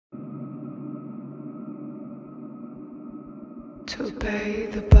to obey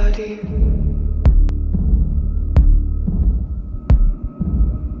the body.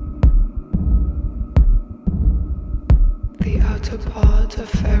 The outer part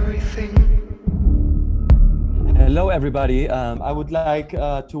of everything. Hello, everybody. I would like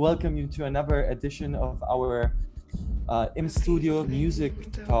to welcome you to another edition of our Im Studio Music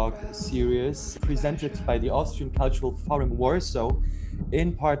Talk series presented by the Austrian Cultural Forum Warsaw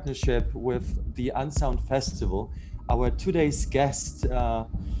in partnership with the Unsound Festival. Our today's guest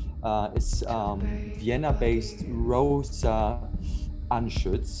is Vienna-based Rosa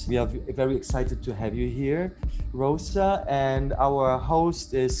Anschütz. We are very excited to have you here, Rosa, and our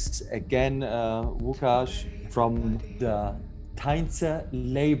host is again Łukasz from the Tańce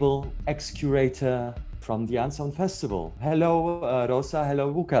label, ex-curator from the Unsound Festival. Hello, Rosa.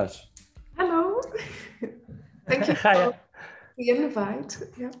 Hello, Łukasz. Hello. Thank you for the invite.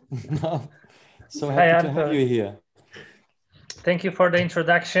 Yeah. So happy to have you here. Thank you for the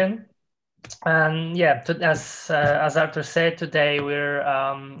introduction. And yeah, as Arthur said, today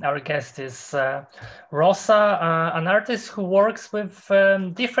our guest is Rosa, an artist who works with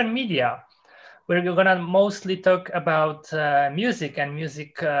different media. We're gonna mostly talk about music and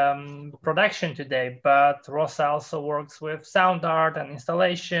music production today, but Rosa also works with sound art and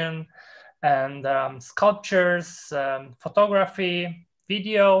installation and sculptures, photography,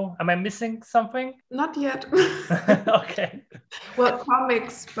 video. Am I missing something? Not yet. Okay. Well,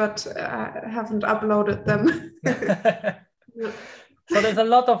 comics, but I haven't uploaded them. So there's a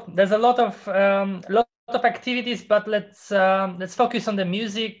lot of activities, but let's focus on the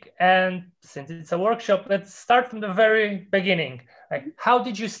music. And since it's a workshop, let's start from the very beginning. Like, how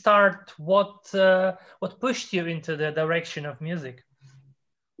did you start? What pushed you into the direction of music?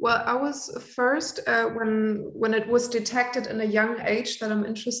 Well, I was first when it was detected in a young age that I'm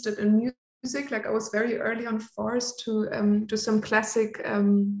interested in music. Like, I was very early on forced to do some classic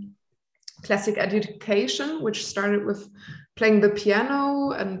education, which started with playing the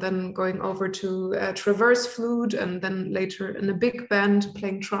piano and then going over to traverse flute, and then later in a big band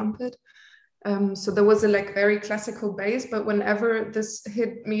playing trumpet. So there was a very classical base, but whenever this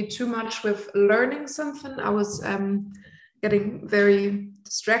hit me too much with learning something, I was getting very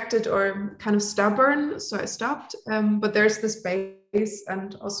distracted or kind of stubborn, so I stopped. But there's this base,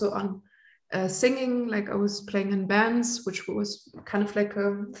 and also on singing, like I was playing in bands, which was kind of like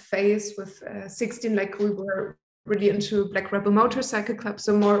a phase with 16, like we were really into Black Rebel Motorcycle Club,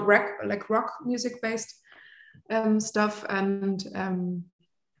 so more rock music based stuff, and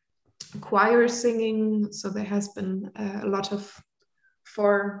choir singing. So there has been a lot of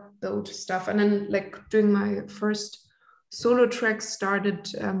for those stuff, and then like doing my first solo tracks started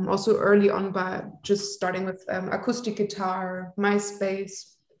also early on by just starting with acoustic guitar,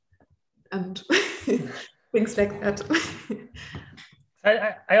 MySpace, and things like that.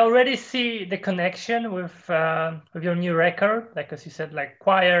 I already see the connection with your new record, like as you said, like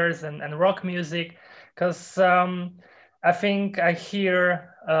choirs and rock music, because I think I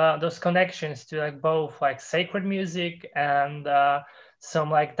hear those connections to like both like sacred music and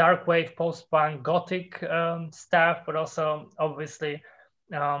some like dark wave, post-punk, gothic stuff, but also obviously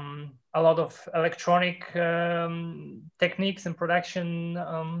a lot of electronic techniques and production.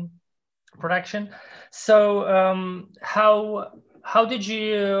 So how did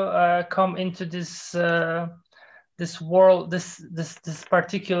you come into this world, this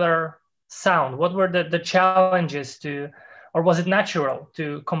particular sound? What were the challenges or was it natural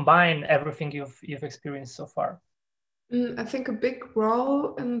to combine everything you've experienced so far? I think a big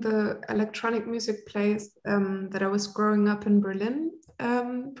role in the electronic music plays that I was growing up in Berlin,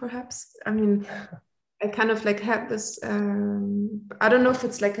 perhaps. I mean, I kind of like had this, I don't know if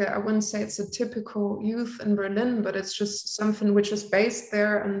it's I wouldn't say it's a typical youth in Berlin, but it's just something which is based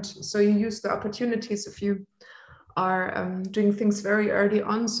there. And so you use the opportunities if you are doing things very early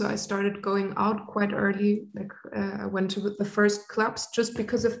on. So I started going out quite early. I went to the first clubs just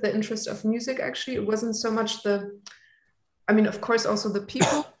because of the interest of music, actually. It wasn't so much of course, also the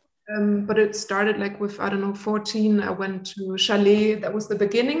people. But it started with, I don't know, 14. I went to Chalet. That was the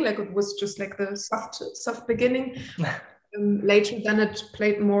beginning. It was just the soft beginning. Later, then it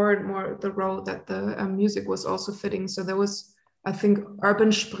played more and more the role that the music was also fitting. So there was, I think,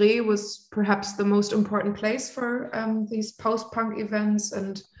 Urban Spree was perhaps the most important place for these post-punk events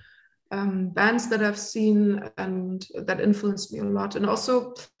and bands that I've seen, and that influenced me a lot. And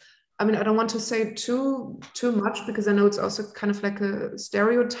also, I mean, I don't want to say too much, because I know it's also kind of like a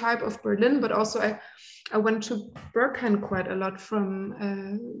stereotype of Berlin, but also I went to Berghain quite a lot from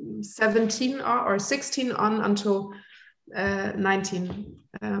 17 or 16 on until 19.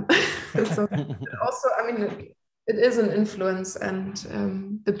 So also, I mean, it is an influence, and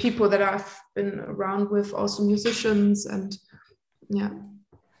the people that I've been around with, also musicians, and yeah.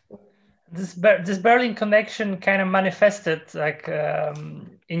 This Berlin connection kind of manifested like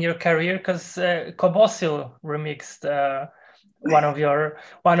in your career, because Kobosil remixed one of your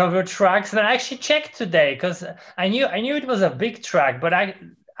tracks, and I actually checked today because I knew it was a big track, but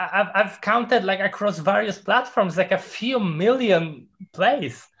I've counted like across various platforms like a few million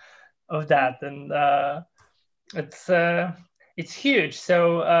plays of that, and it's huge. So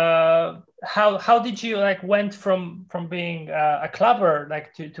how did you like went from being a clubber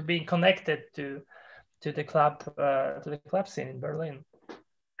like to being connected to the club scene in Berlin?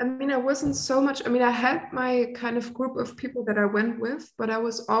 I mean, I wasn't so much. I mean, I had my kind of group of people that I went with, but I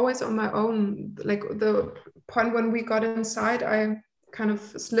was always on my own. Like the point when we got inside, I kind of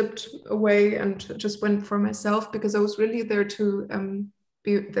slipped away and just went for myself, because I was really there to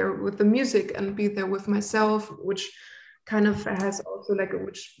be there with the music and be there with myself, which kind of has also like,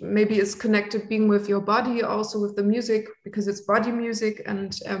 which maybe is connected being with your body also with the music, because it's body music.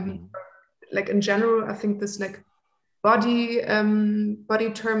 And like in general, I think this like body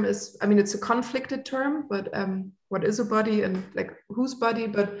term is, I mean, it's a conflicted term, but what is a body and like whose body?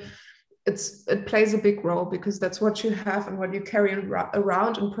 But it plays a big role, because that's what you have and what you carry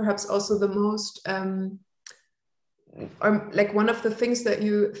around, and perhaps also the most like one of the things that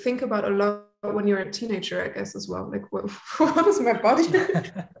you think about a lot when you're a teenager, I guess, as well. Like, what is my body?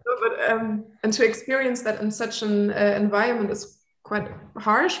 But and to experience that in such an environment is quite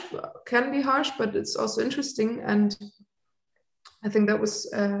harsh, can be harsh, but it's also interesting. And I think that was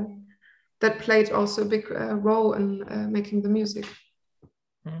that played also a big role in making the music.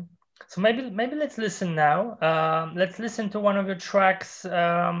 So maybe let's listen now. Let's listen to one of your tracks.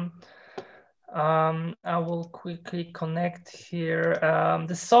 I will quickly connect here.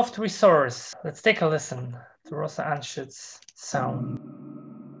 The Soft Resource. Let's take a listen to Rosa Anschütz sound.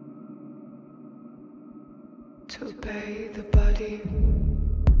 To obey the body.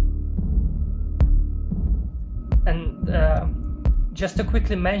 And just to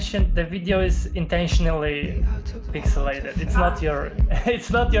quickly mention, the video is intentionally pixelated. It's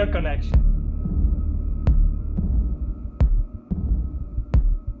not your connection.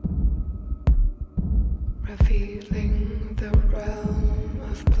 Revealing the realm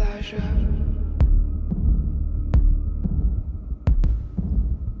of pleasure.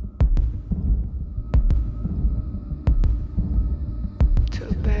 To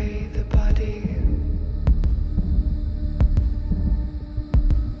obey the body.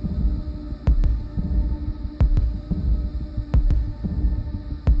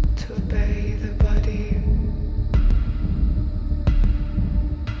 To obey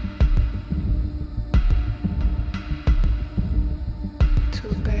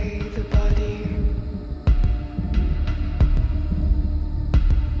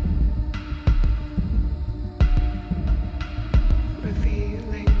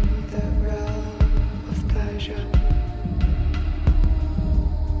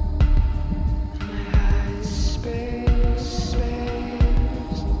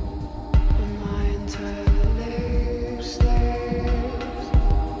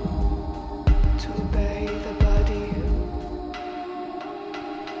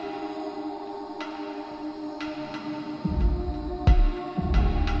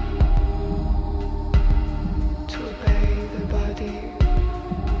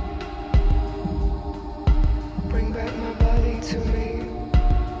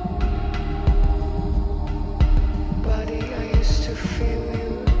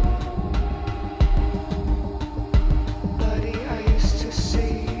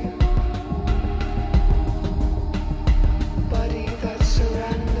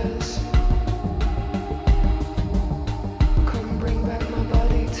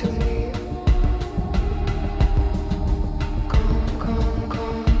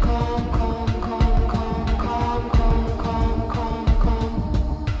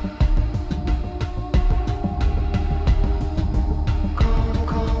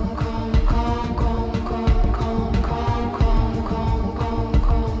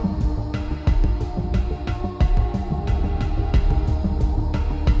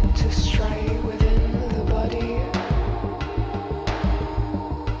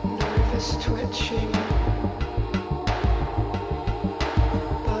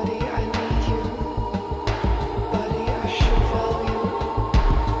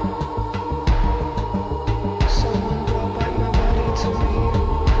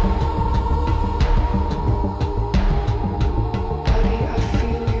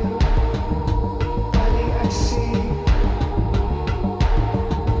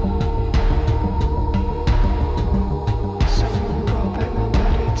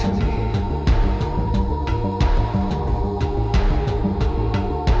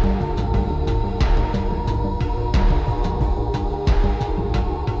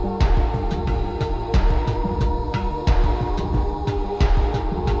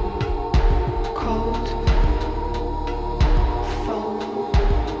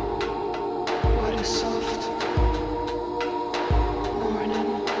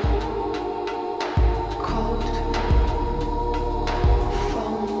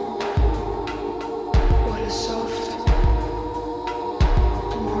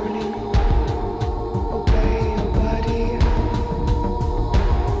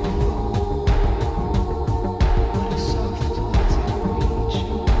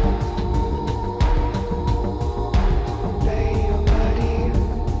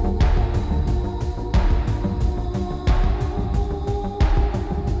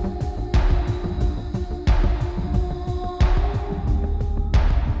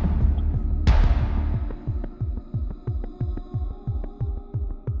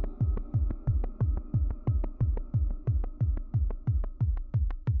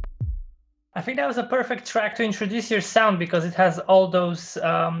I think that was a perfect track to introduce your sound, because it has all those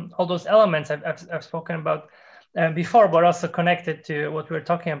elements I've spoken about before, but also connected to what we were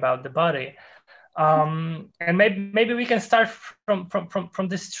talking about, the body. And maybe we can start from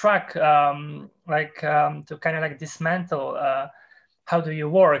this track, to kind of like dismantle how do you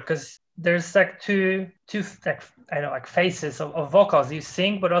work, because there's like two like, I don't know, like phases of vocals. You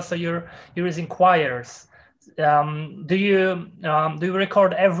sing, but also you're using choirs. Do you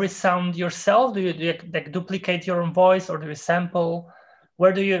record every sound yourself? Do you like duplicate your own voice, or do you sample?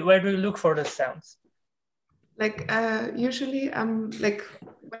 Where do you look for the sounds? Like usually I'm like,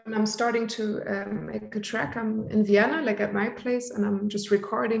 when I'm starting to make a track, I'm in Vienna, like at my place, and I'm just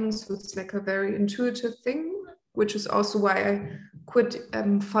recording. So it's like a very intuitive thing, which is also why I quit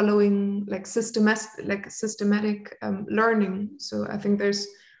following like systematic learning. So I think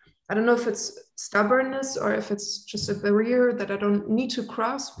I don't know if it's stubbornness or if it's just a barrier that I don't need to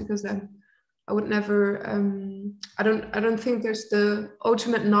cross, because I would never, I don't think there's the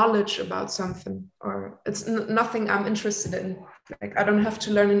ultimate knowledge about something, or it's nothing I'm interested in. Like I don't have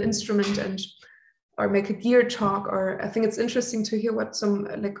to learn an instrument or make a gear talk, or I think it's interesting to hear what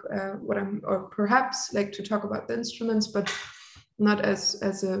or perhaps like to talk about the instruments, but not as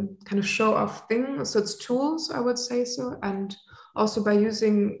a kind of show off thing. So it's tools, I would say so. And also by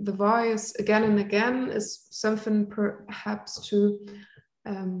using the voice again and again is something perhaps to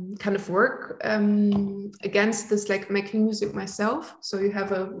kind of work against this, like making music myself. So you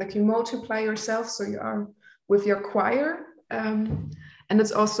have you multiply yourself, so you are with your choir, and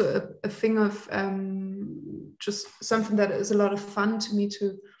it's also a thing of just something that is a lot of fun to me,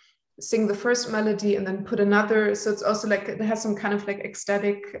 to sing the first melody and then put another. So it's also like it has some kind of like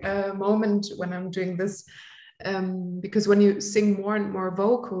ecstatic moment when I'm doing this, because when you sing more and more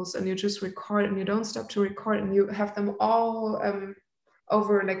vocals and you just record and you don't stop to record and you have them all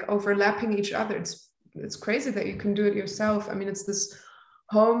overlapping each other, it's crazy that you can do it yourself. I mean, it's this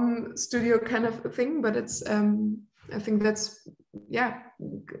home studio kind of thing, but it's I think that's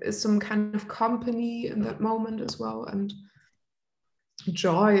is some kind of company in that moment as well, and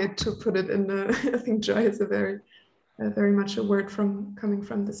joy, to put it in the I think joy is a very much a word coming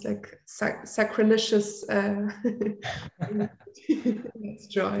from this like sacrilegious it's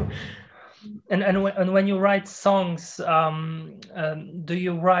joy. And when you write songs, do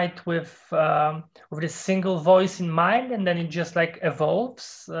you write with a single voice in mind, and then it just like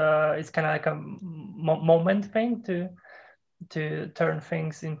evolves? It's kind of like a moment thing to turn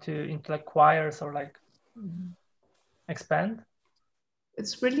things into like choirs, or like expand?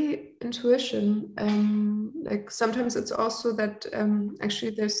 It's really intuition. Like sometimes it's also that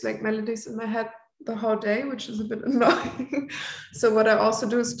actually there's like melodies in my head the whole day, which is a bit annoying. So what I also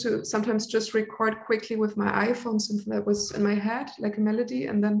do is to sometimes just record quickly with my iPhone something that was in my head, like a melody,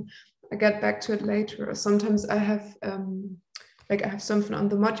 and then I get back to it later. Or sometimes I have I have something on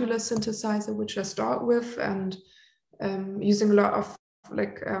the modular synthesizer which I start with, and using a lot of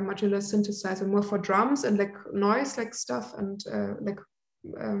modular synthesizer more for drums and like noise like stuff, and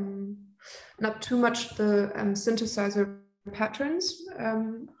not too much the synthesizer patterns.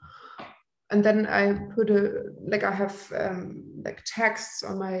 And then I put I have texts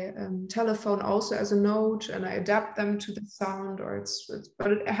on my telephone also as a note, and I adapt them to the sound,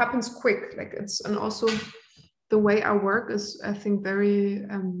 but it happens quick. And also the way I work is, I think, very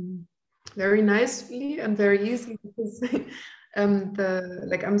very nicely and very easy, because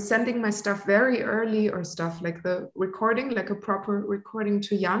I'm sending my stuff very early, or stuff like the recording, like a proper recording,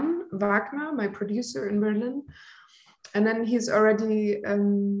 to Jan Wagner, my producer in Berlin. And then he's already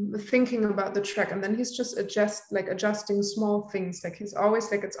thinking about the track, and then he's just adjusting small things. Like he's always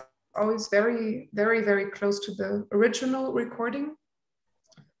it's always very, very, very close to the original recording.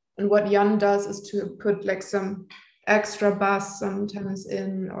 And what Jan does is to put like some extra bass sometimes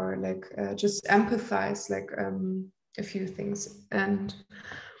in, or just empathize a few things. And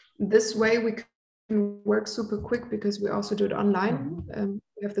this way we can work super quick, because we also do it online.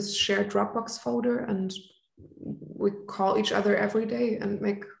 We have this shared Dropbox folder, and we call each other every day and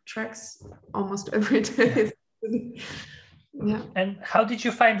make tracks almost every day. Yeah. And how did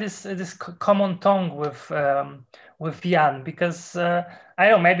you find this common tongue with Jan? Because I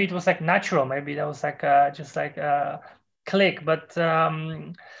don't know, maybe it was like natural, maybe that was just a click. But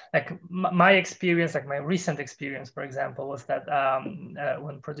my experience, like my recent experience, for example, was that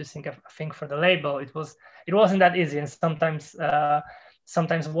when producing a thing for the label, it wasn't that easy, and sometimes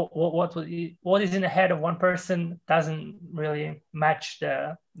what is in the head of one person doesn't really match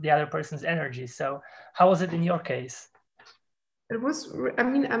the other person's energy. So how was it in your case? It was, I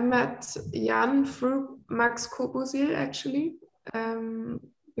mean, I met Jan through Max Kobusil, actually,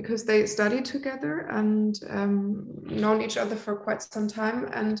 because they studied together and known each other for quite some time.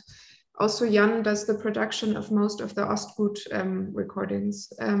 And also Jan does the production of most of the Ostgut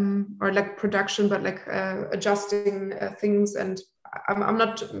recordings, or like production, but like adjusting things. And I'm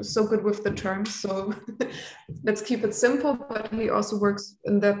not so good with the terms, so let's keep it simple, but he also works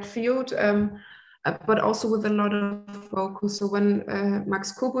in that field, but also with a lot of vocals. So when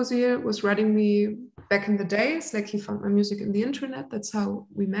Max Kobosil was writing me back in the days, like he found my music in the internet, that's how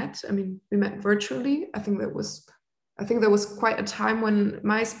we met. I mean, we met virtually. I think there was quite a time when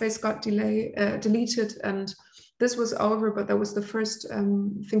MySpace got deleted and this was over, but that was the first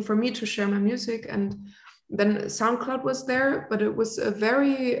thing for me to share my music. And then SoundCloud was there, but it was a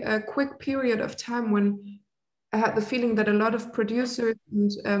very quick period of time when I had the feeling that a lot of producers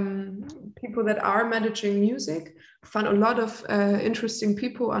and people that are managing music found a lot of interesting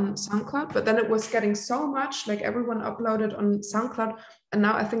people on SoundCloud, but then it was getting so much, like everyone uploaded on SoundCloud, and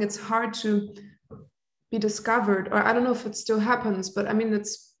now I think it's hard to be discovered, or I don't know if it still happens, but I mean,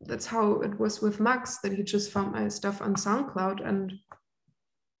 that's how it was with Max, that he just found my stuff on SoundCloud and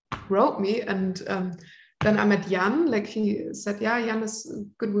wrote me. And then I met Jan, like he said, yeah, Jan is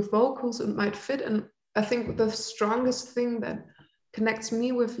good with vocals and might fit. And I think the strongest thing that connects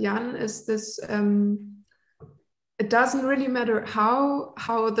me with Jan is this, it doesn't really matter how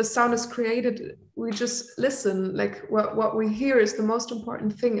the sound is created, we just listen, like what we hear is the most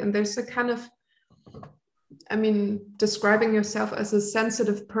important thing. And there's a kind of, I mean, describing yourself as a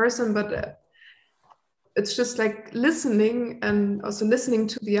sensitive person, but it's just like listening, and also listening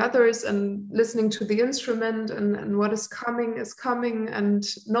to the others and listening to the instrument, and what is coming, and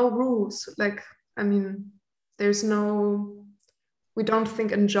no rules. Like, I mean, we don't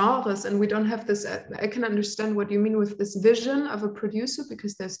think in genres, and we don't have this, I can understand what you mean with this vision of a producer,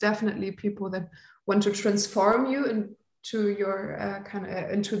 because there's definitely people that want to transform you into your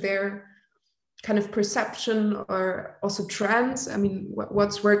into their kind of perception, or also trends. I mean,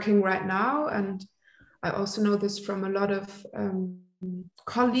 what's working right now. And I also know this from a lot of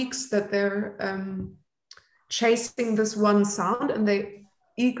colleagues, that they're chasing this one sound, and they're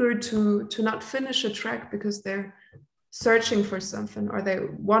eager to not finish a track because they're searching for something, or they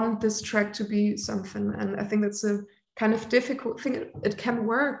want this track to be something. And I think that's a kind of difficult thing. It can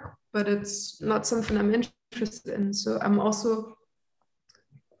work, but it's not something I'm interested in. So I'm also,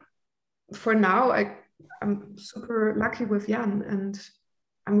 for now, I'm super lucky with Jan, and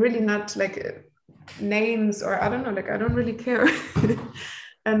I'm really not like names, or I don't know, like I don't really care.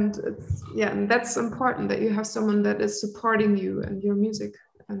 And it's, yeah, and that's important, that you have someone that is supporting you and your music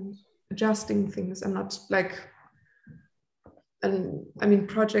and adjusting things, and not like, and I mean,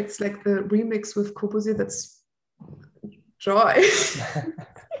 projects like the remix with Kobosil, that's joy.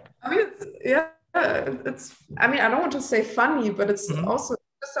 I mean, it's, I mean, I don't want to say funny, but it's also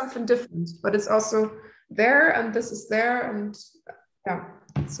something different, but it's also there, and this is there, and yeah,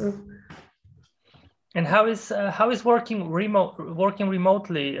 so. And how is working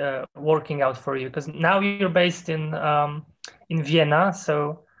remotely working out for you? Because now you're based in Vienna,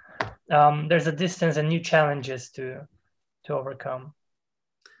 so there's a distance and new challenges to overcome.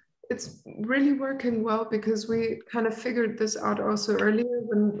 It's really working well, because we kind of figured this out also earlier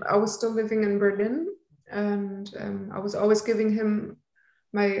when I was still living in Berlin, and I was always giving him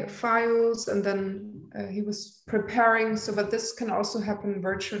my files, and then he was preparing, so that this can also happen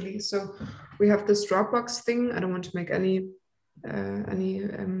virtually. So we have this Dropbox thing. I don't want to make any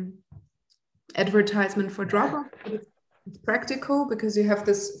advertisement for Dropbox, but it's practical, because you have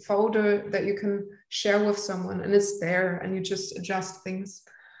this folder that you can share with someone, and it's there, and you just adjust things.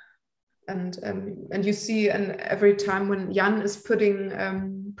 And you see, and every time when Jan is putting a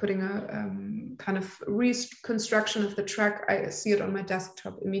kind of reconstruction of the track, I see it on my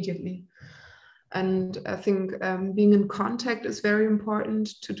desktop immediately. And I think being in contact is very important,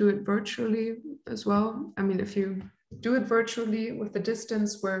 to do it virtually as well. I mean, if you do it virtually with the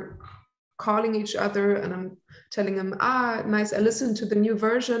distance, we're calling each other, and I'm telling him, nice, I listened to the new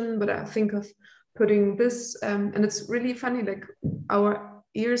version, but I think of putting this, and it's really funny, like our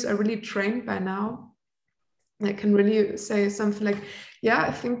ears are really trained by now. I can really say something like, yeah,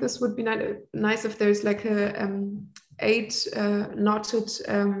 I think this would be nice if there's like a 8 knotted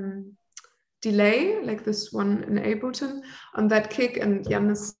delay, like this one in Ableton, on that kick. And Jan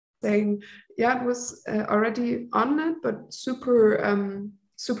is saying, yeah, it was already on it, but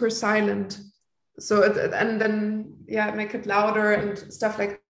super silent. So and then, yeah, make it louder and stuff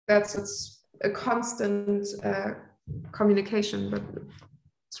like that. So it's a constant communication, but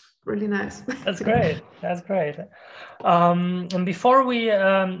really nice. That's great. That's great. And before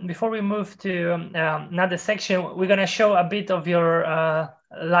we move to another section, we're gonna show a bit of your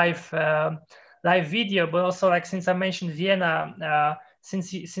live video, but also, like, since I mentioned Vienna,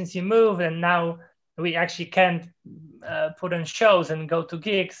 since you moved, and now we actually can't put on shows and go to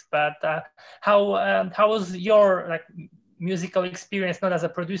gigs. But how was your, like, musical experience, not as a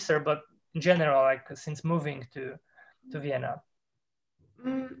producer, but in general, like, since moving to Vienna?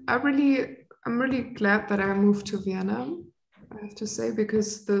 I'm really glad that I moved to Vienna, I have to say,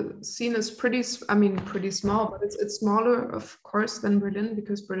 because the scene is pretty small, but it's smaller, of course, than Berlin,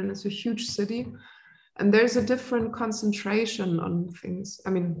 because Berlin is a huge city, and there's a different concentration on things.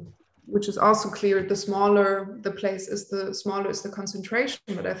 I mean, which is also clear. The smaller the place is, the smaller is the concentration.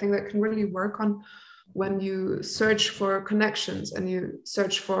 But I think that can really work on when you search for connections and you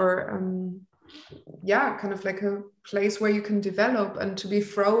search for kind of like a place where you can develop, and to be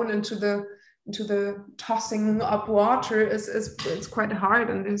thrown into the tossing up water it's quite hard.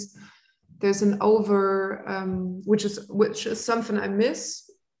 And there's an over which is something I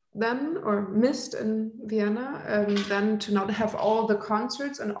missed in Vienna, then to not have all the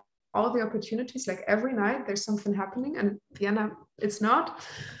concerts and all the opportunities, like every night there's something happening, and Vienna it's not.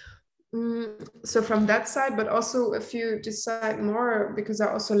 So from that side, but also if you decide more, because I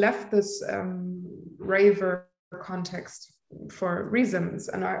also left this raver context for reasons,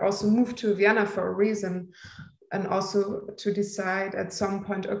 and I also moved to Vienna for a reason, and also to decide at some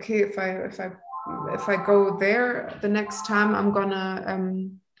point, okay, if I go there the next time, I'm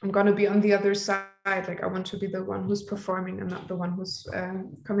gonna be on the other side. Like, I want to be the one who's performing and not the one who's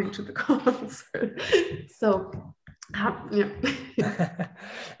coming to the concert. So yeah.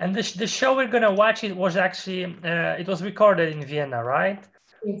 And the show we're gonna watch, it was actually it was recorded in Vienna, right?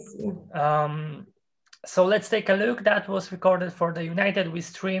 Yes. Yeah. So let's take a look. That was recorded for the United We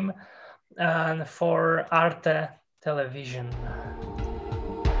Stream and for Arte Television.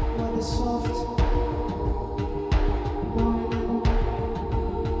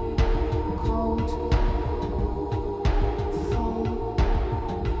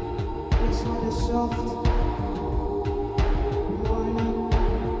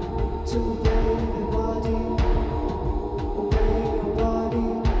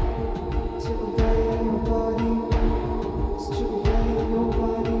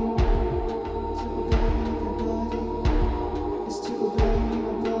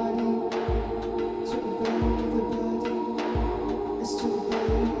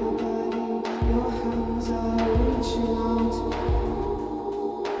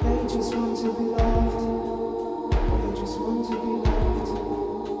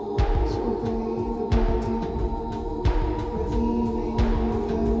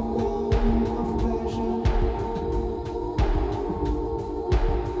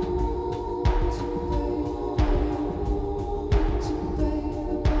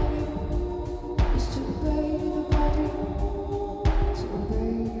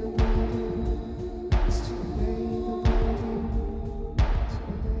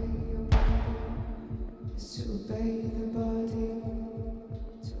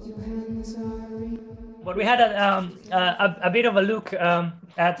 But we had a bit of a look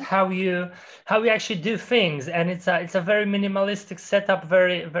at how you actually do things, and it's a very minimalistic setup,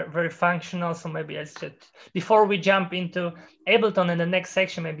 very, very, very functional. So maybe it's just, before we jump into Ableton in the next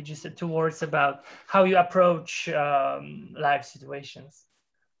section, maybe just 2 words about how you approach live situations.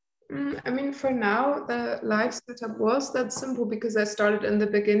 I mean, for now, the live setup was that simple, because I started in the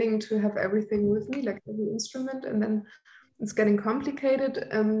beginning to have everything with me, like every instrument, and then it's getting complicated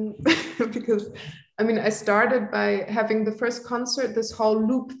because, I mean, I started by having the first concert, this whole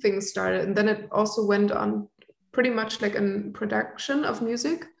loop thing started, and then it also went on pretty much like a production of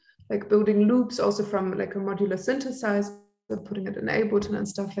music, like building loops also from like a modular synthesizer, putting it in Ableton and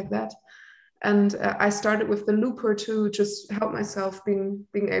stuff like that. And I started with the looper to just help myself being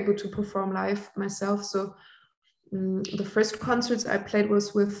able to perform live myself. So the first concerts I played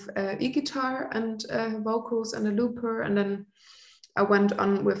was with e-guitar and vocals and a looper, and then I went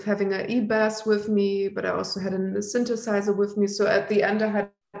on with having an e-bass with me, but I also had a synthesizer with me. So at the end I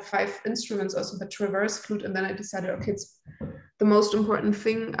had 5 instruments, also the traverse flute, and then I decided, okay, it's the most important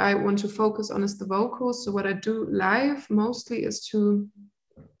thing I want to focus on is the vocals. So what I do live mostly is to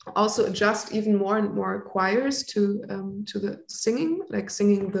also adjust even more and more choirs to the singing, like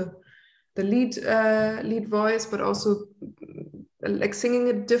singing the lead voice, but also like singing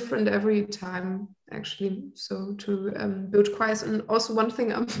it different every time, actually. So to build choirs. And also one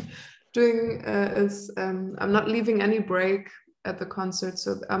thing I'm doing is I'm not leaving any break at the concert.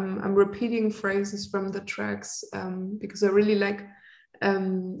 So I'm repeating phrases from the tracks because I really like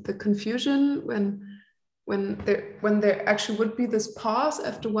the confusion when there actually would be this pause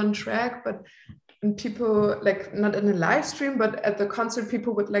after one track, but people, like, not in a live stream, but at the concert,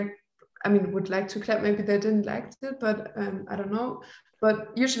 people would like to clap. Maybe they didn't like it, but I don't know.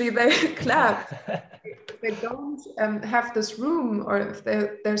 But usually they clap. If they don't have this room, or if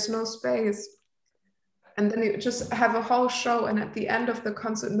there's no space, and then you just have a whole show, and at the end of the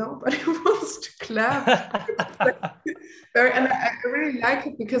concert, nobody wants to clap. And I really like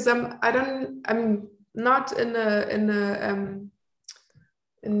it, because I'm not in a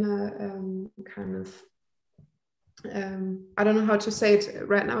kind of I don't know how to say it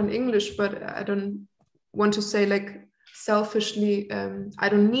right now in English, but I don't want to say like selfishly, I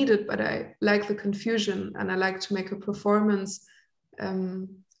don't need it, but I like the confusion, and I like to make a performance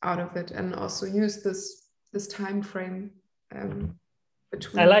out of it, and also use this time frame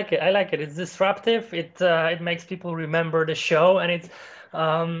between. I like it. It's disruptive. It makes people remember the show, and it's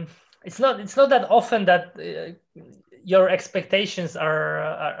not that often that your expectations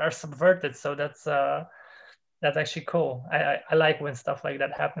are subverted. So that's actually cool. I like when stuff like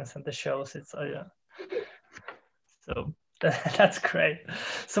that happens in the shows. It's so that's great.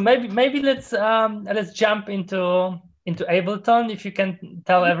 So maybe let's jump into Ableton. If you can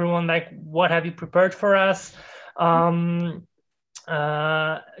tell everyone, like, what have you prepared for us?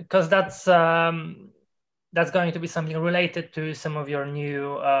 Because that's going to be something related to some of your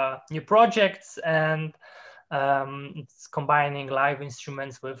new projects, and it's combining live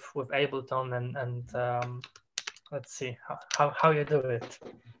instruments with Ableton, and let's see how you do it.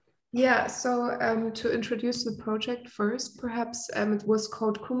 Yeah, so to introduce the project first, perhaps it was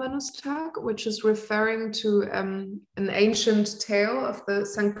called Kumanustag, which is referring to an ancient tale of the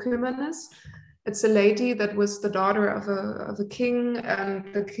Sankumanis. It's a lady that was the daughter of a king,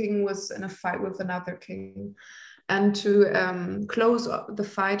 and the king was in a fight with another king. And to close the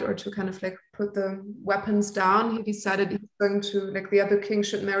fight, or to kind of like put the weapons down, he decided he's going to, like, the other king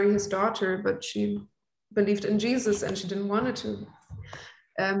should marry his daughter, but she believed in Jesus and she didn't want it to.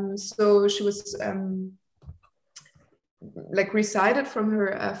 So she was like recited from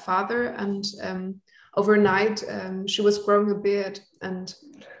her father, and overnight she was growing a beard, and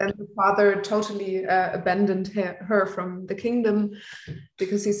the father totally abandoned her from the kingdom,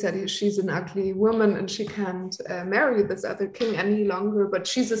 because he said she's an ugly woman and she can't marry this other king any longer. But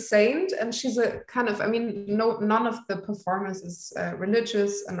she's a saint, and she's a kind of, none of the performers is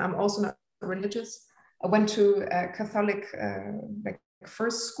religious, and I'm also not religious. I went to a Catholic like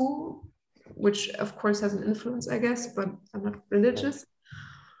first school, which of course has an influence, I guess, but I'm not religious,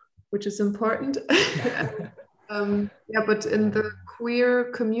 which is important. Yeah, but in the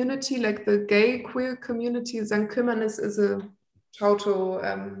queer community, like the gay queer community, Sankumanis is a total,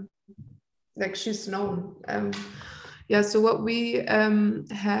 like, she's known. Yeah, so what we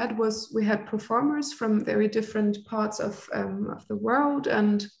had was, we had performers from very different parts of the world,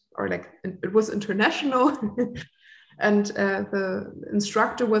 or like it was international. And the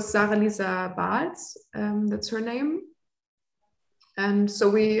instructor was Sarah-Lisa Bahls, that's her name. And so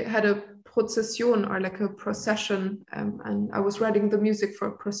we had a procession, or like a procession, and I was writing the music for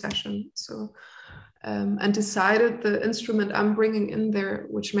a procession. So, and decided the instrument I'm bringing in there,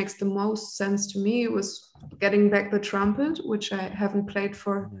 which makes the most sense to me, was getting back the trumpet, which I haven't played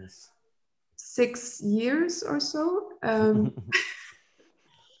for 6 years or so. But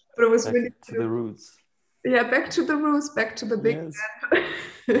it was back really to the roots. Yeah, back to the roots, back to the big band.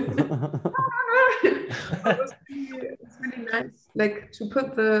 It's really nice, like, to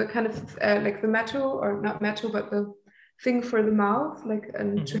put the kind of like the metal, or not metal, but the thing for the mouth, like,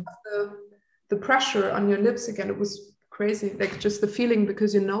 and to have the pressure on your lips again. It was crazy, like, just the feeling,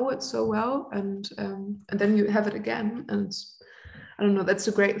 because you know it so well, and then you have it again. And I don't know, that's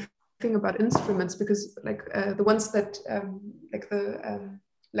a great thing about instruments, because like the ones that like the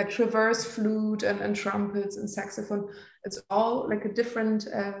like traverse flute and trumpets and saxophone, it's all like a different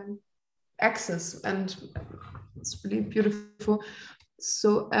axis, and it's really beautiful.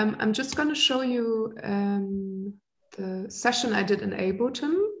 So I'm just going to show you the session I did in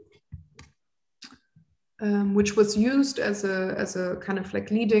Ableton, which was used as a kind of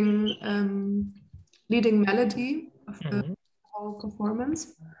like leading melody of the whole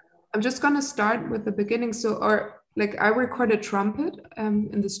performance. I'm just going to start with the beginning. Like, I recorded trumpet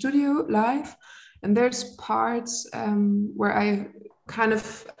in the studio live, and there's parts where I kind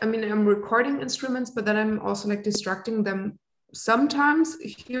of, I'm recording instruments, but then I'm also like distracting them sometimes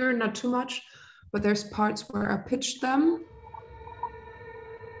here, not too much, but there's parts where I pitched them.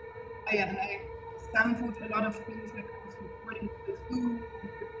 Yeah, and I sampled a lot of things, like I was recording the flute,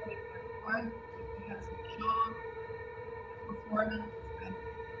 recording my voice, it has a song, performance,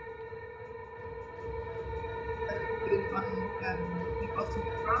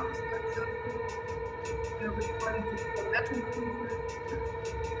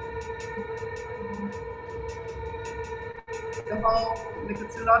 the whole, like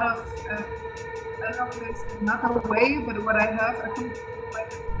it's a lot of, I don't know if there's another way, but what I have,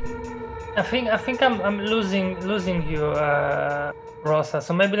 I think, I think I'm losing you, Rosa.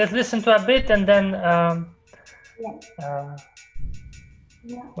 So maybe let's listen to a bit and then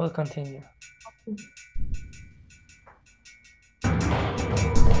we'll continue.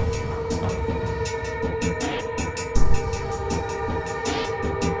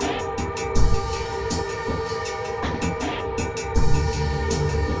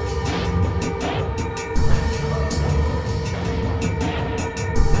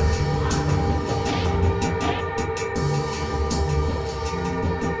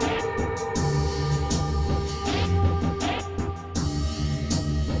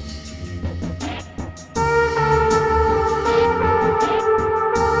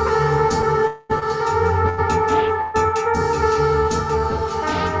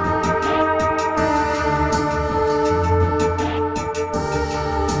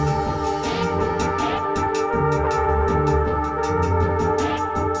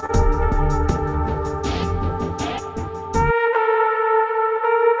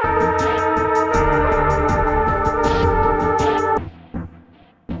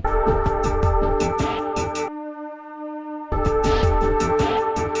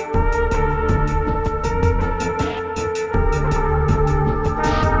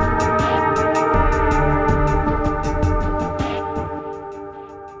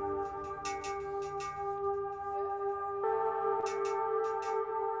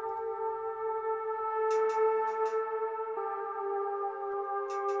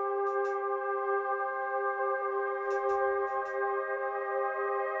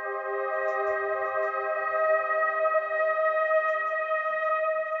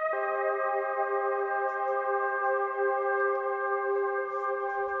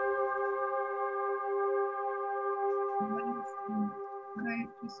 I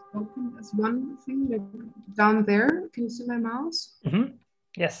just open as one thing, like down there. Can you see my mouse? Mm-hmm.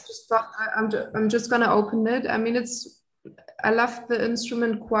 Yes. I'm just gonna open it. I mean, I left the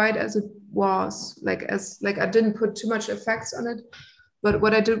instrument quite as it was, like I didn't put too much effects on it. But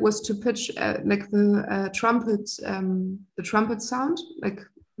what I did was to pitch like the trumpet sound, like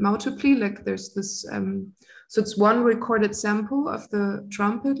multiply. Like there's this, so it's one recorded sample of the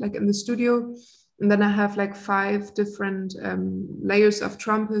trumpet, like in the studio. And then I have like 5 different layers of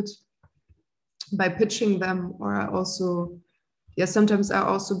trumpet by pitching them. Or I also, sometimes I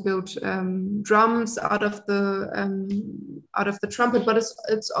also build drums out of the trumpet. But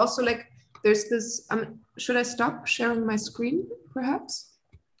it's also like there's this. Should I stop sharing my screen, perhaps?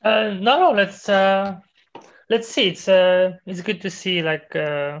 No. Let's see. It's good to see like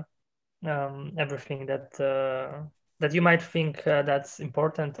everything that you might think that's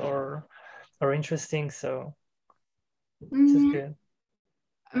important or interesting. So this is good.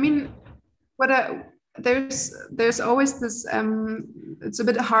 I mean, there's always this. It's a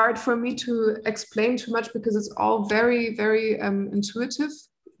bit hard for me to explain too much because it's all very, very intuitive,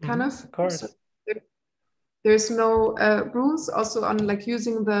 kind of. Of course. So there's no rules also on like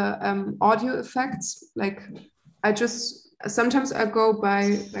using the audio effects. Like sometimes I go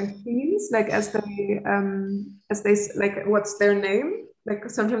by themes, like as they like what's their name.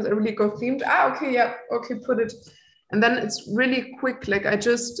 Like sometimes I really go themed. Okay, put it. And then it's really quick. Like I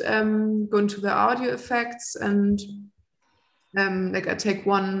just go into the audio effects and like I take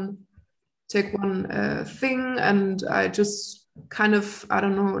one thing and I just kind of, I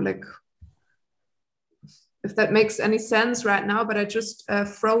don't know, like if that makes any sense right now, but I just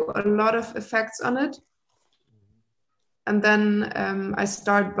throw a lot of effects on it. And then I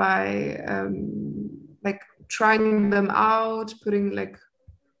start by like trying them out, putting like,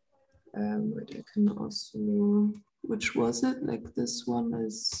 I can also, which was it? Like this one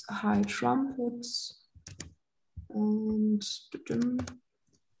is high trumpets. And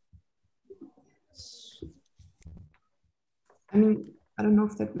I mean, I don't know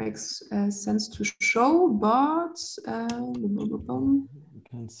if that makes sense to show, but You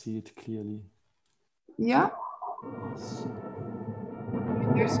can see it clearly. Yeah. Yes.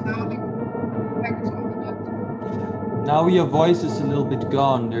 There's no like effect on it. Now your voice is a little bit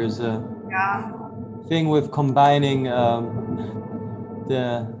gone. There's a thing with combining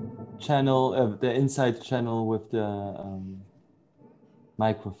the channel, the inside channel with the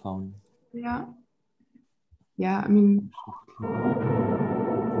microphone. Yeah. I mean.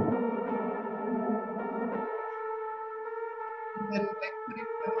 And then like putting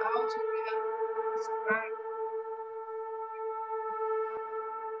them out again.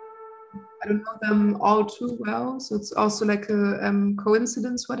 I don't know them all too well, so it's also like a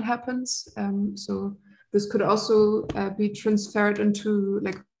coincidence what happens. So this could also be transferred into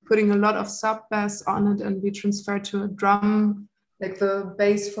like putting a lot of sub bass on it and be transferred to a drum, like the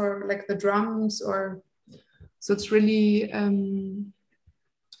bass for like the drums, or so it's really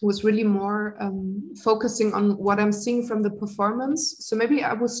was really more focusing on what I'm seeing from the performance. So maybe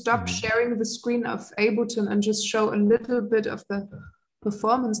I will stop sharing the screen of Ableton and just show a little bit of the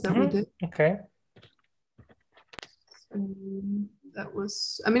performance that we did. Okay. That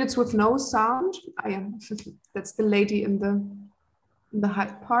was, I mean, it's with no sound. I am. That's the lady in the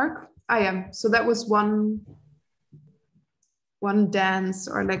Hyde Park. I am. So that was one dance,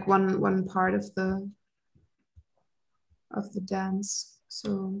 or like one part of the dance.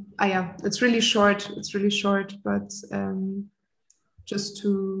 So yeah, it's really short. It's really short, but just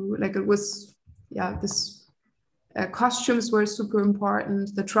to like, it was, yeah, this. Costumes were super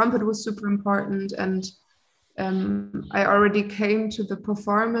important. The trumpet was super important, and I already came to the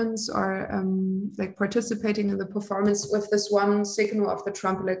performance, or like participating in the performance with this one signal of the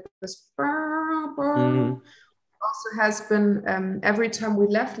trumpet, like this. Also has been every time we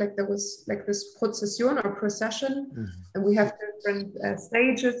left, like there was like this procession or procession, and we have different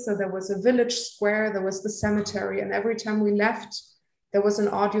stages. So there was a village square, there was the cemetery, and every time we left, there was an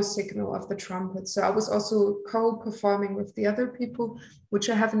audio signal of the trumpet. So I was also co-performing with the other people, which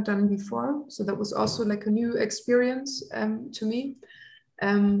I haven't done before. So that was also like a new experience to me.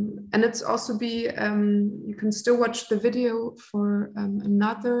 And it's also you can still watch the video for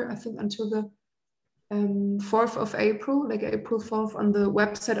another, I think until the 4th of April, like April 4th, on the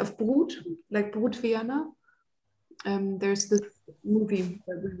website of Brut, like Brut Vienna. There's this movie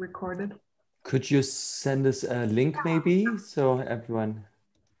that we recorded. Could you send us a link maybe so everyone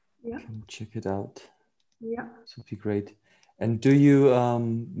can check it out? Yeah. This would be great. And do you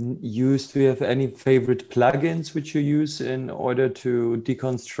do you have any favorite plugins which you use in order to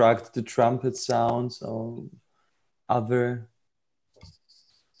deconstruct the trumpet sounds or other?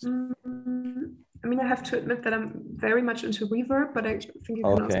 I mean, I have to admit that I'm very much into reverb, but I think you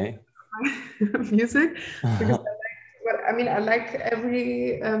can also my music, because I like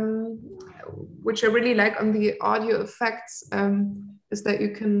every which I really like on the audio effects is that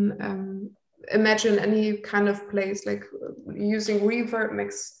you can imagine any kind of place, like using reverb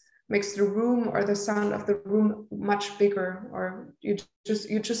makes the room or the sound of the room much bigger, or you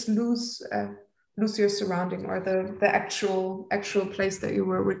just lose your surrounding, or the actual place that you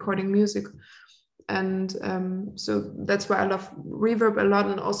were recording music. And so that's why I love reverb a lot,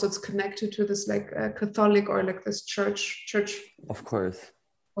 and also it's connected to this like Catholic, or like this church. Of course.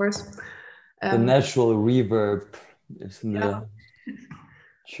 The natural reverb is in the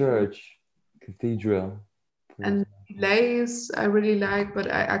church, cathedral. And delays I really like, but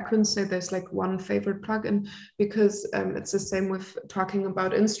I couldn't say there's like one favorite plugin, because it's the same with talking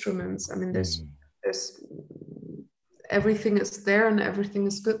about instruments. I mean, there's everything is there, and everything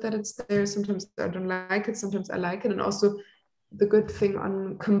is good that it's there. Sometimes I don't like it, sometimes I like it. And also the good thing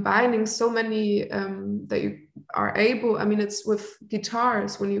on combining so many that you are able, I mean, it's with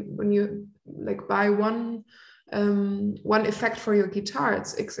guitars, when you like buy one effect for your guitar,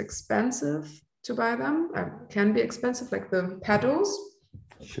 it's expensive to buy them, can be expensive, like the pedals.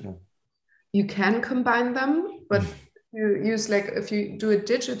 Sure. You can combine them, but you use, like, if you do it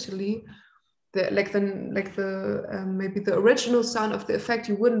digitally, maybe the original sound of the effect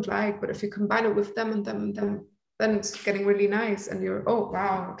you wouldn't like, but if you combine it with them and then it's getting really nice, and you're, oh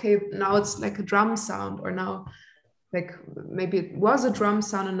wow, okay, now it's like a drum sound, or now like maybe it was a drum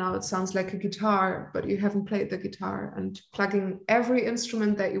sound and now it sounds like a guitar, but you haven't played the guitar. And plugging every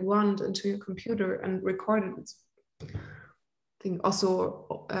instrument that you want into your computer and record it, it's, I think,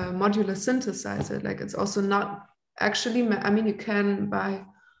 also a modular synthesizer. Like, it's also not actually, I mean, you can buy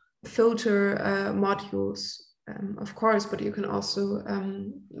filter modules, of course, but you can also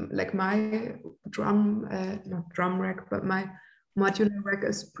like my not drum rack, but my modular rack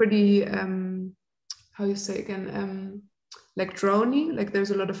is pretty how you say again, like droney, like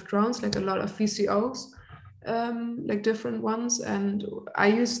there's a lot of drones, like a lot of VCOs, like different ones, and I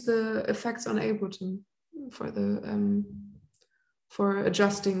use the effects on Ableton for the for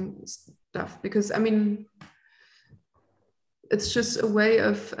adjusting stuff, because I mean, it's just a way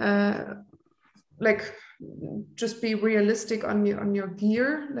of like just be realistic on your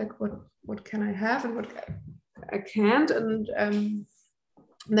gear, like what can I have and what I can't, and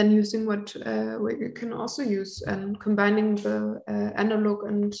then using what you can also use, and combining the analog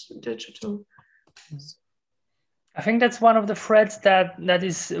and digital. I think that's one of the threads that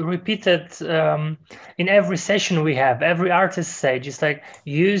is repeated in every session we have. Every artist say just like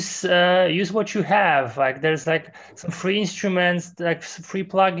use what you have. Like there's like some free instruments, like free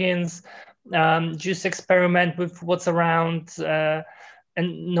plugins. Just experiment with what's around.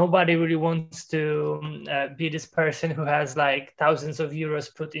 And nobody really wants to be this person who has like thousands of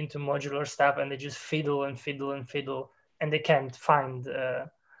euros put into modular stuff and they just fiddle and fiddle and fiddle and they can't find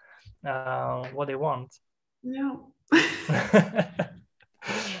what they want. Yeah.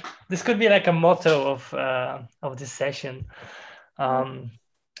 This could be like a motto of this session, to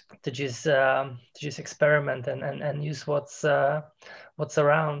just experiment and use what's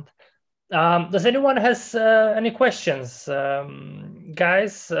around. Does anyone has any questions,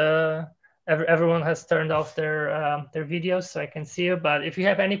 guys? Everyone has turned off their videos, so I can see you. But if you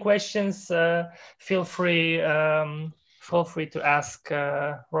have any questions, feel free to ask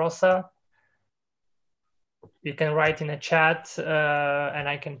Rosa. You can write in a chat, and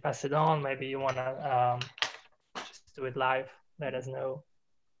I can pass it on. Maybe you wanna just do it live. Let us know.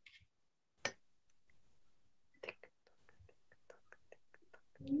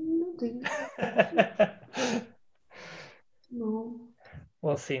 No.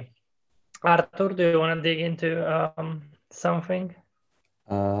 We'll see. Artur, do you want to dig into something?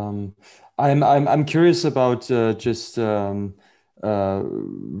 I'm curious about just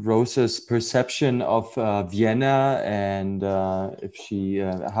Rosa's perception of Vienna and if she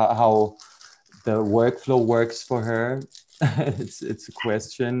how the workflow works for her. it's a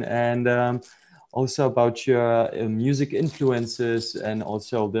question, and also about your music influences and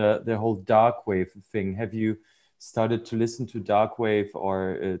also the whole dark wave thing. Have you started to listen to dark wave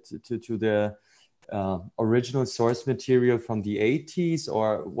or to the original source material from the 80s,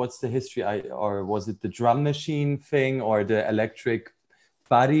 or what's the history? Or was it the drum machine thing or the electric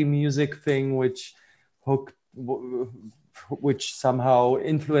body music thing which somehow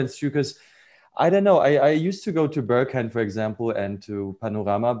influenced you? Because I don't know, I used to go to Berghain, for example, and to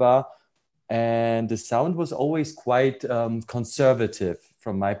Panorama Bar, and the sound was always quite conservative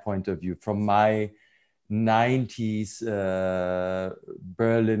from my point of view, from my 90s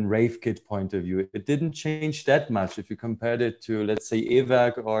Berlin rave kid point of view. It didn't change that much if you compared it to, let's say,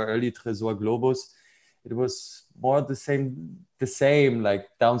 E-Werk or early Tresor Globus. It was more the same, like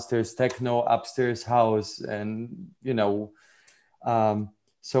downstairs techno, upstairs house, and you know.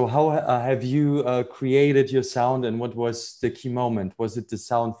 So how have you created your sound, and what was the key moment? Was it the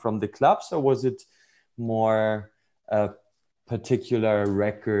sound from the clubs, or was it more particular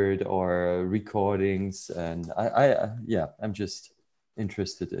record or recordings? And I'm just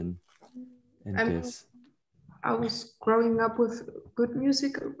interested in this. I was growing up with good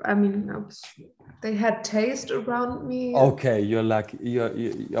music. I mean, they had taste around me. Okay, you're lucky.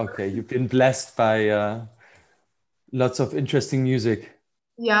 Okay. You've been blessed by lots of interesting music.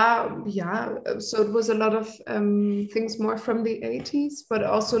 Yeah. So it was a lot of things more from the 80s, but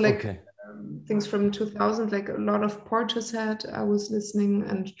also like things from 2000, like a lot of Portishead I was listening,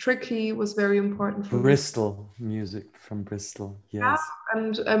 and Tricky was very important for Bristol music from Bristol, yes. Yeah,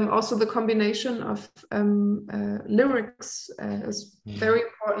 and also the combination of lyrics is very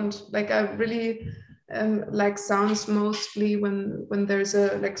important. Like I really like sounds mostly when there's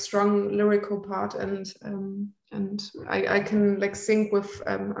a like strong lyrical part, and I can like sync with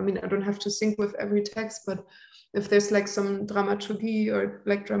I mean, I don't have to sync with every text, but if there's like some dramaturgy or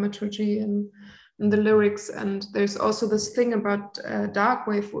like dramaturgy in the lyrics. And there's also this thing about dark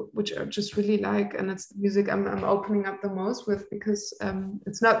wave, which I just really like, and it's the music I'm opening up the most with, because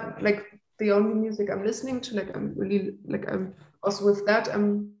it's not like the only music I'm listening to. Like I'm really like I'm also with that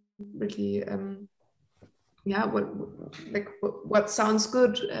I'm really what sounds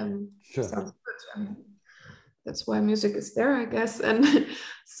good Sure. sounds good. That's why music is there, I guess. And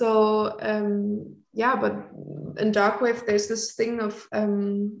so but in dark wave there's this thing of I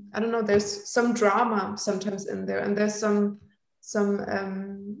don't know, there's some drama sometimes in there, and there's some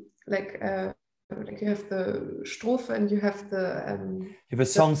like you have the strophe and you have a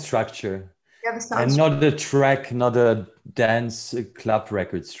song structure. Yeah, the sound and not the track, not a dance club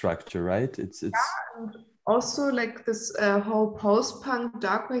record structure, right? It's and also like this whole post-punk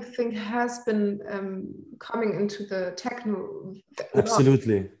dark wave thing has been coming into the techno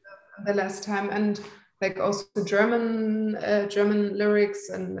absolutely the last time, and like also German lyrics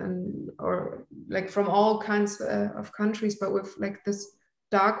and or like from all kinds of countries, but with like this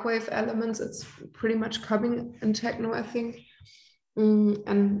dark wave elements. It's pretty much coming in techno, I think.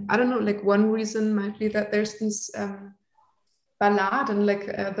 And I don't know, like one reason might be that there's these balladen, like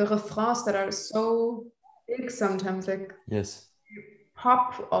the refrains that are so big sometimes, like yes,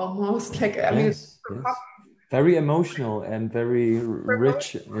 pop almost, like I mean, it's pop, very emotional and very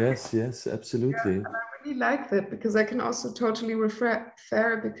rich. Yes, yes, absolutely. Yeah, and I really like that because I can also totally refer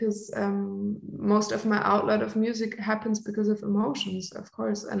because most of my outlet of music happens because of emotions, of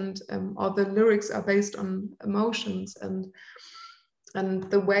course, and all the lyrics are based on emotions, and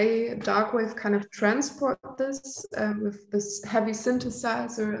the way Darkwave kind of transport this with this heavy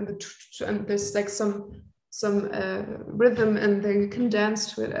synthesizer and there's like some rhythm and then you can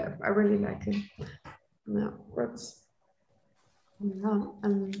dance to it. I really like it. Yeah,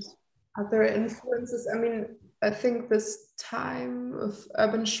 and other influences. I mean, I think this time of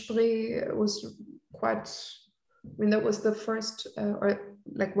Urban Spree was quite. I mean, that was the first or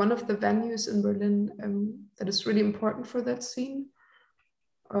like one of the venues in Berlin that is really important for that scene.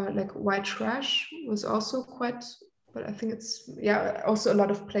 Or like White Trash was also quite. But I think it's also a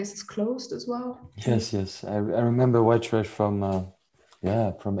lot of places closed as well. Yes, yes, I remember White Trash from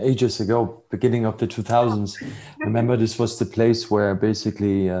ages ago, beginning of the 2000s. I remember this was the place where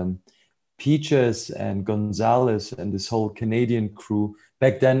basically Peaches and Gonzalez and this whole Canadian crew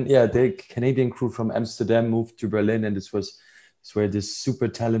back then, the Canadian crew from Amsterdam moved to Berlin, and this where this super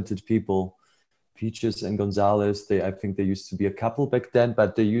talented people, Peaches and Gonzalez, I think they used to be a couple back then,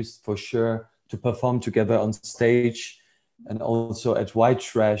 but they used for sure to perform together on stage and also at White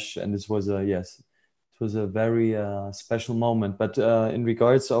Trash, and this was a very special moment. But in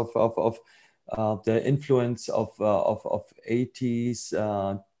regards of the influence of 80s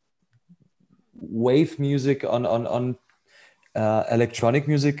wave music on electronic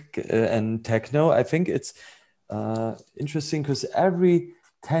music and techno, I think it's interesting because every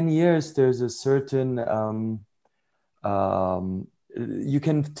 10 years there's a certain you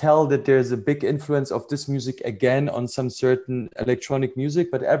can tell that there's a big influence of this music again on some certain electronic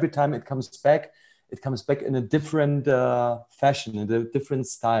music, but every time it comes back in a different fashion, in a different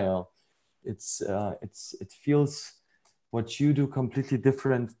style. It feels what you do completely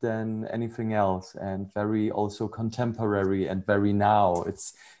different than anything else, and very also contemporary and very now.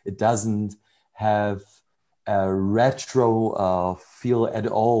 It doesn't have a retro feel at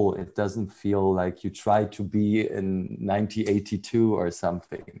all. It doesn't feel like you try to be in 1982 or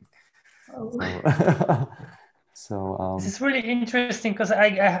something. Oh. This is really interesting because I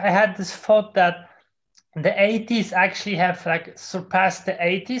had this thought that the 80s actually have like surpassed the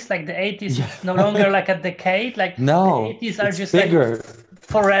 80s. Like the 80s is no longer like a decade. Like no, the 80s are just bigger. Like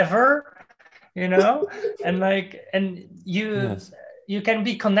forever, you know, and you. Yes. You can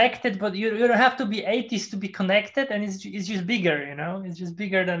be connected, but you don't have to be 80s to be connected, and it's just bigger, you know. It's just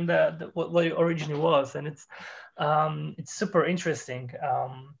bigger than what it originally was, and it's super interesting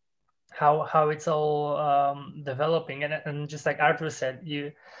how it's all developing, and just like Arthur said,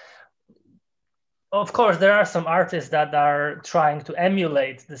 of course there are some artists that are trying to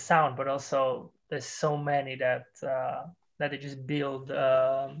emulate the sound, but also there's so many that they just build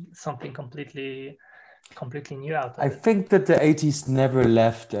something completely new out of it. I think that the 80s never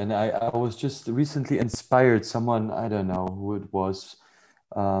left, and I was just recently inspired. Someone, I don't know who it was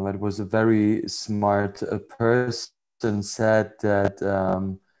a very smart person, said that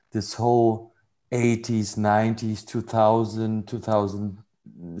this whole 80s, 90s, 2000,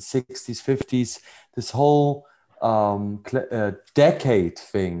 2060s, 50s, this whole decade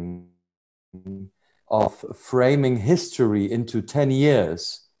thing of framing history into 10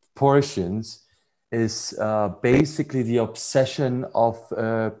 years portions is basically the obsession of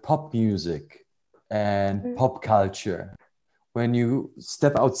pop music and pop culture. When you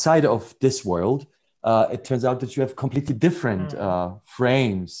step outside of this world, it turns out that you have completely different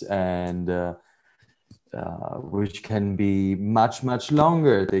frames, and which can be much, much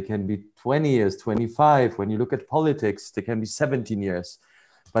longer. They can be 20 years, 25. When you look at politics, they can be 17 years.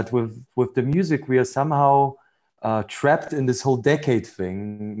 But with the music, we are somehow trapped in this whole decade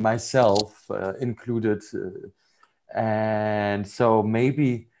thing, myself included. And so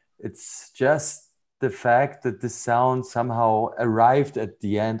maybe it's just the fact that the sound somehow arrived at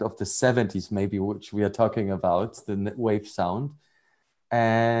the end of the 70s, maybe, which we are talking about, the wave sound,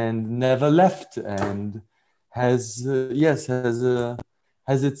 and never left, and has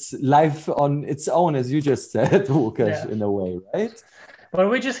its life on its own, as you just said, Łukasz, in a way, right? Well,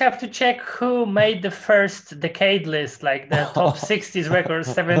 we just have to check who made the first decade list, like the top 60s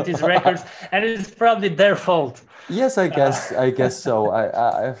records, 70s records, and it's probably their fault. Yes, I guess so.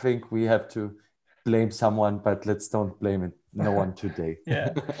 I think we have to blame someone, but let's don't blame no one today. Yeah,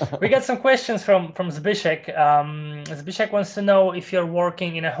 we got some questions from Zbyszek. Zbyszek wants to know if you're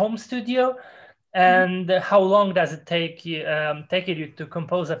working in a home studio, and how long does it take you to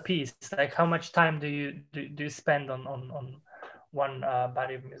compose a piece? Like, how much time do you spend on one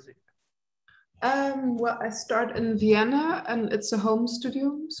body of music? Well, I start in Vienna, and it's a home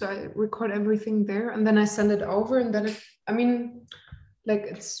studio, so I record everything there, and then I send it over, and then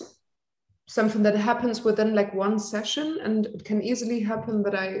it's something that happens within like one session, and it can easily happen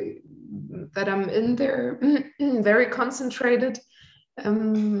that I'm in there very concentrated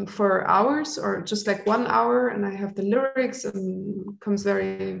for hours, or just like 1 hour, and I have the lyrics and comes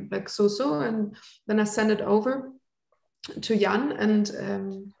very like so, and then I send it over to Jan, and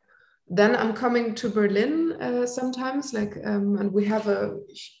then I'm coming to Berlin sometimes, and we have a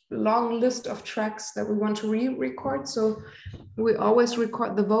long list of tracks that we want to re-record. So we always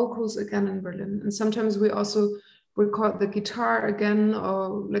record the vocals again in Berlin. And sometimes we also record the guitar again,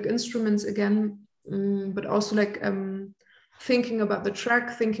 or like instruments again, but also thinking about the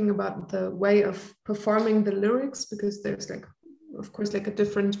track, thinking about the way of performing the lyrics, because there's of course, a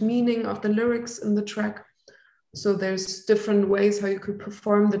different meaning of the lyrics in the track. So there's different ways how you could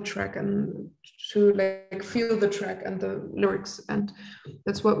perform the track and to feel the track and the lyrics. And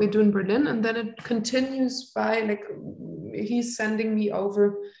that's what we do in Berlin. And then it continues by he's sending me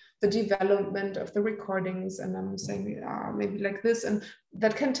over the development of the recordings, and I'm saying, maybe like this. And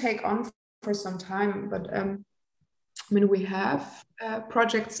that can take on for some time. But we have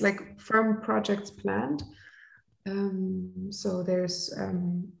projects, firm projects planned. So there's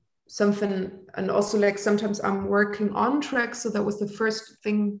something, and also sometimes I'm working on tracks. So that was the first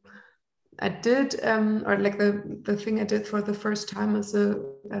thing I did, or the thing I did for the first time is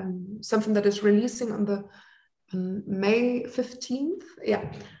something that is releasing on May 15th.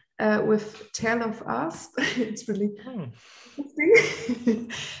 Yeah, with Tale of Us. It's really interesting.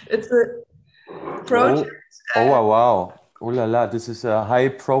 It's a project. Wow. Oh la la, this is a high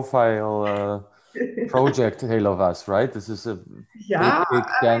profile project, Tale of Us, right? This is a big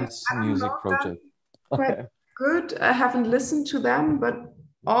dance music project. Quite good. I haven't listened to them, but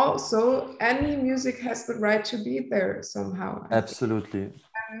also any music has the right to be there somehow. Absolutely.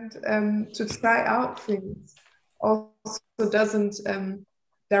 And to try out things also doesn't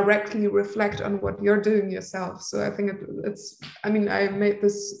directly reflect on what you're doing yourself. So I think I made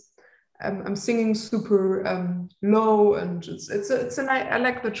this. I'm singing super low, and I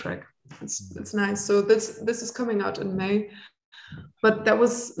like the track. It's nice. So this is coming out in May, but that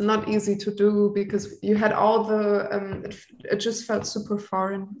was not easy to do because you had all the it just felt super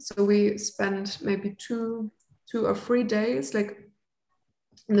foreign. So we spent maybe two or 3 days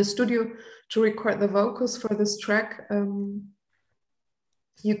in the studio to record the vocals for this track.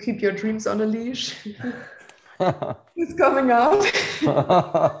 You Keep Your Dreams on a Leash. It's coming out.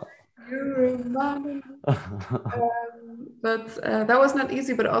 You remind me. But that was not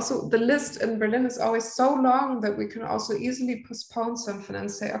easy. But also the list in Berlin is always so long that we can also easily postpone something and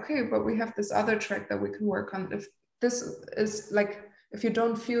say, okay, but we have this other track that we can work on. If this is if you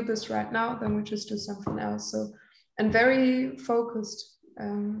don't feel this right now, then we just do something else. So, and very focused.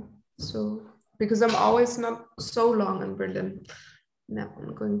 So because I'm always not so long in Berlin. Now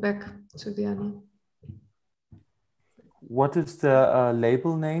I'm going back to Vienna. What is the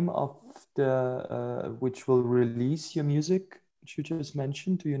label name of the which will release your music, which you just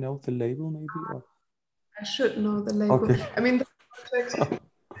mentioned? Do you know the label maybe? Or? I should know the label. Okay.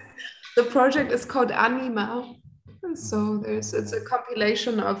 The project is called Anima. So it's a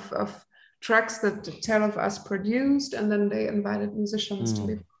compilation of tracks that Tale of Us produced, and then they invited musicians to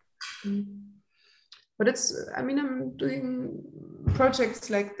be. But I'm doing projects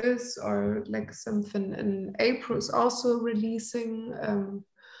like this, or something in April is also releasing,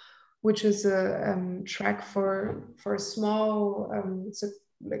 which is a track for a small, it's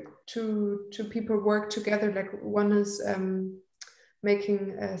two people work together. One is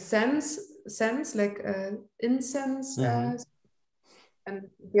making incense, and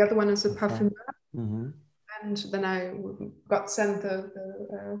the other one is a parfum. And then I got sent the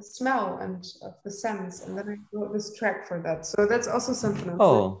smell and of the scents, and then I wrote this track for that. So that's also something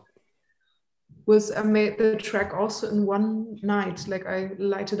else. I made the track also in one night. I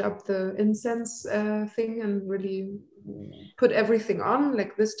lighted up the incense thing and really put everything on.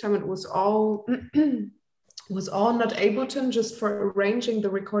 This time it was all not Ableton, just for arranging the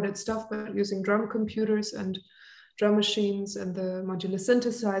recorded stuff, but using drum computers and drum machines and the modular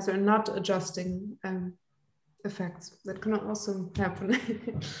synthesizer, and not adjusting effects. That can also happen.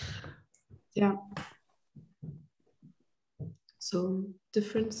 Yeah. So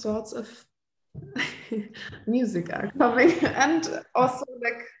different sorts of music are coming, and also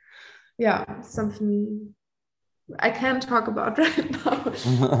something I can't talk about right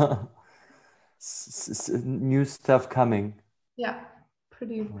now. New stuff coming. Yeah,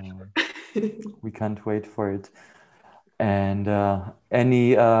 pretty we can't wait for it. And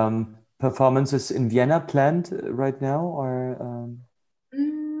any performances in Vienna planned right now, or?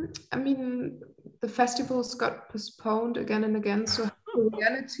 I mean, the festivals got postponed again and again. So the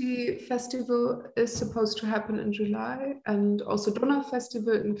Reality Festival is supposed to happen in July, and also Donau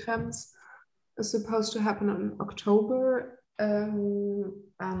Festival in Krems is supposed to happen in October.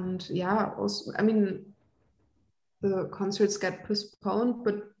 And yeah, also, I mean, the concerts get postponed,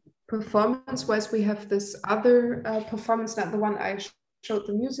 but performance-wise, we have this other performance, not the one I showed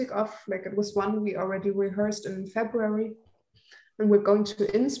the music of. Like, it was one we already rehearsed in February. And we're going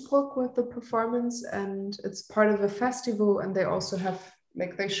to Innsbruck with the performance, and it's part of a festival. And they also have,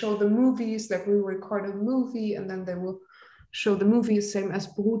 like, they show the movies, like we record a movie, and then they will show the movie, same as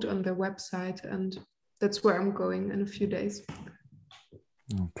Brut on their website. And that's where I'm going in a few days.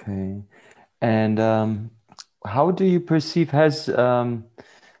 Okay. And how do you perceive, has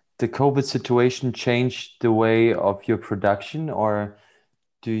the COVID situation changed the way of your production, or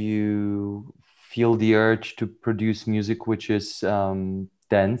do you feel the urge to produce music which is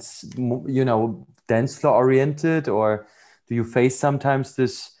dance, dance floor oriented, or do you face sometimes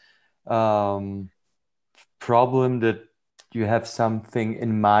this problem that you have something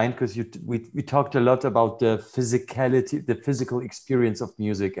in mind? Because we talked a lot about the physicality, the physical experience of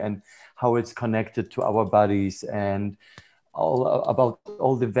music and how it's connected to our bodies, and about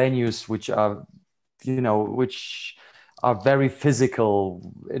all the venues which are, which are very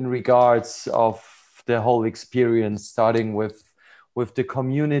physical in regards of the whole experience, starting with the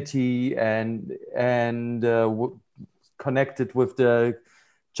community and connected with the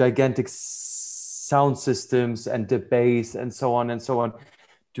gigantic sound systems and the bass and so on and so on.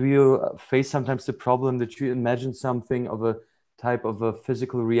 Do you face sometimes the problem that you imagine something of a type of a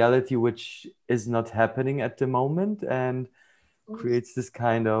physical reality which is not happening at the moment, and creates this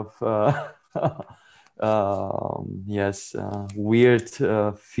kind of weird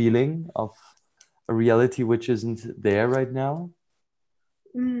feeling of a reality which isn't there right now?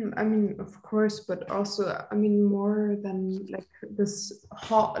 I mean, of course, but also, I mean, more than like this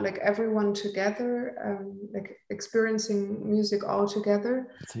hot, like everyone together, like experiencing music all together.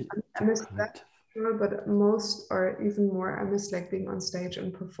 I miss that, sure, but most, or even more, I miss like being on stage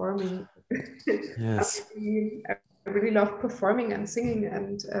and performing. Yes. I really love performing and singing,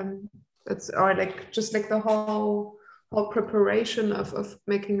 and it's, or like just like the whole preparation of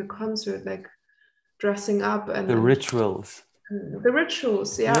making a concert, like dressing up and the rituals. The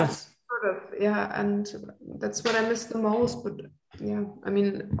rituals, yeah, yes. Sort of, yeah, and that's what I miss the most. But yeah, I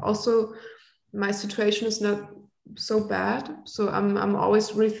mean, also my situation is not so bad, so I'm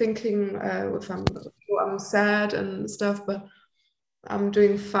always rethinking if I'm sad and stuff, but I'm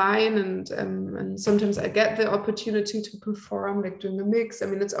doing fine, and sometimes I get the opportunity to perform, like doing a mix. I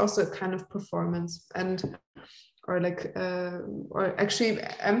mean, it's also a kind of performance, and or actually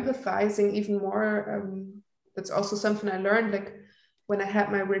empathizing even more. That's also something I learned, like when I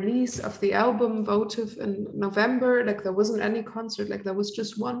had my release of the album Votive in November, like there wasn't any concert, like there was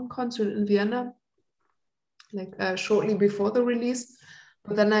just one concert in Vienna, like shortly before the release.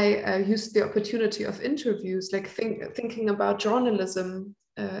 But then I used the opportunity of interviews, like thinking about journalism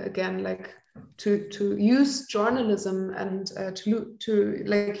again, like to use journalism and to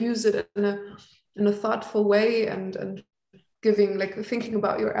like use it in a thoughtful way, and giving, like thinking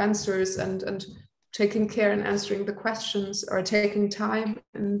about your answers and taking care in answering the questions, or taking time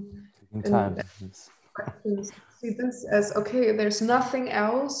and questions. See this as, okay, there's nothing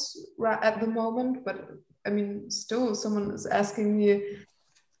else right at the moment, but I mean, still someone is asking me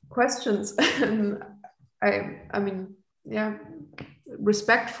questions, and I mean, yeah,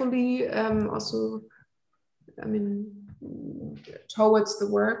 respectfully, also, I mean, towards the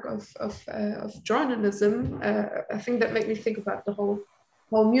work of journalism. I think that made me think about the whole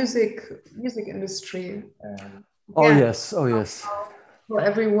music industry. Yes. How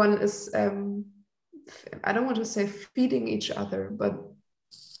everyone is, I don't want to say feeding each other, but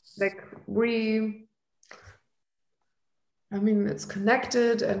like I mean, it's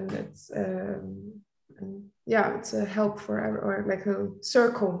connected, and it's it's a help for, or like a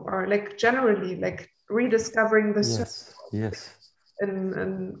circle, or like generally like rediscovering the circle. Yes.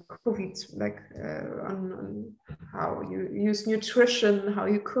 And COVID, like on how you use nutrition, how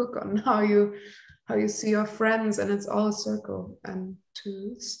you cook, on how you see your friends, and it's all a circle, and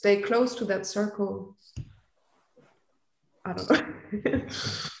to stay close to that circle. I don't know,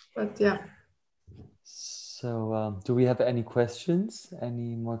 but yeah. So, do we have any questions?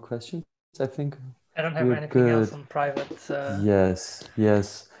 Any more questions? I think I don't have anything else on private.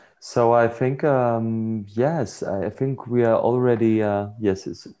 Yes. So I think yes, I think we are already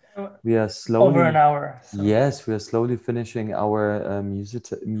we are slowly over an hour. So. Yes, we are slowly finishing our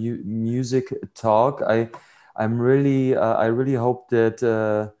music talk. I really hope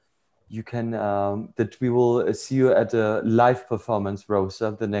that you can that we will see you at a live performance,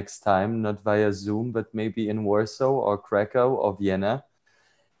 Rosa, the next time, not via Zoom, but maybe in Warsaw or Krakow or Vienna.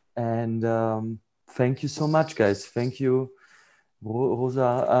 And thank you so much, guys. Thank you,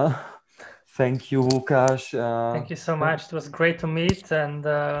 Rosa. Thank you, Łukasz. Thank you so much. It was great to meet, and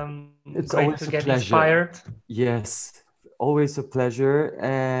it's great always to a get pleasure. inspired. Yes, always a pleasure.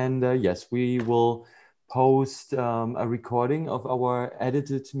 And yes, we will post a recording of our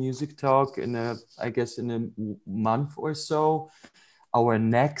edited music talk in I guess in a month or so. Our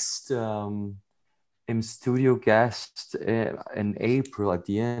next in studio guest in April, at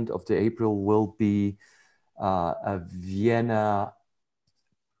the end of the April, will be a Vienna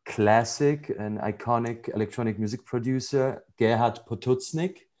classic, an iconic electronic music producer, Gerhard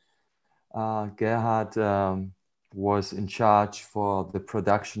Potocnik. Gerhard was in charge for the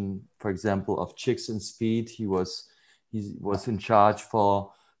production, for example, of Chicks and Speed. He was in charge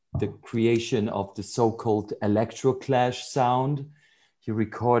for the creation of the so-called electroclash sound. He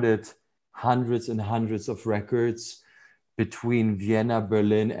recorded hundreds and hundreds of records between Vienna,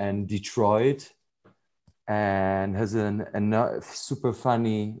 Berlin, and Detroit, and has a super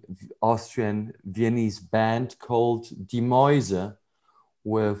funny Austrian Viennese band called Die Mäuse,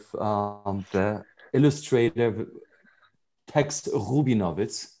 with the illustrator Tex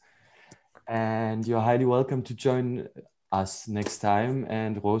Rubinowitz. And you're highly welcome to join us next time.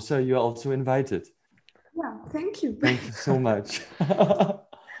 And Rosa, you're also invited. Yeah, thank you. Thank you so much.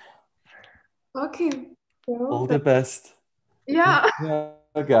 Okay. So all the best. Yeah.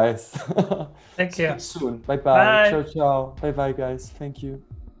 Yeah, guys. Thank you. See you soon. Bye-bye. Bye. Ciao, ciao. Bye-bye, guys. Thank you.